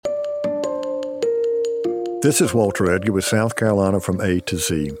This is Walter Edgar with South Carolina from A to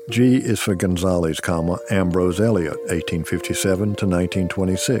Z. G is for Gonzales, Ambrose Elliott, 1857 to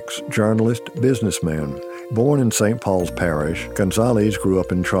 1926, journalist, businessman. Born in St. Paul's Parish, Gonzales grew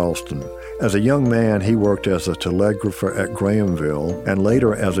up in Charleston. As a young man, he worked as a telegrapher at Grahamville and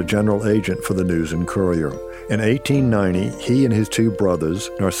later as a general agent for the News and Courier. In 1890, he and his two brothers,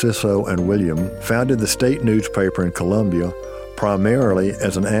 Narciso and William, founded the state newspaper in Columbia, primarily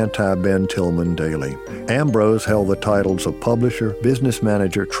as an anti-Ben Tillman daily. Ambrose held the titles of publisher, business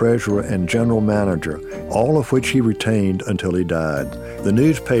manager, treasurer, and general manager, all of which he retained until he died. The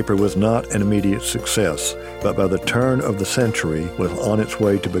newspaper was not an immediate success, but by the turn of the century was on its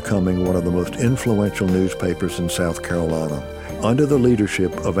way to becoming one of the most influential newspapers in South Carolina. Under the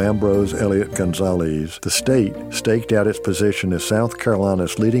leadership of Ambrose Elliott Gonzales, the state staked out its position as South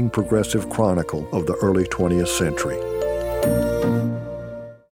Carolina's leading progressive chronicle of the early 20th century.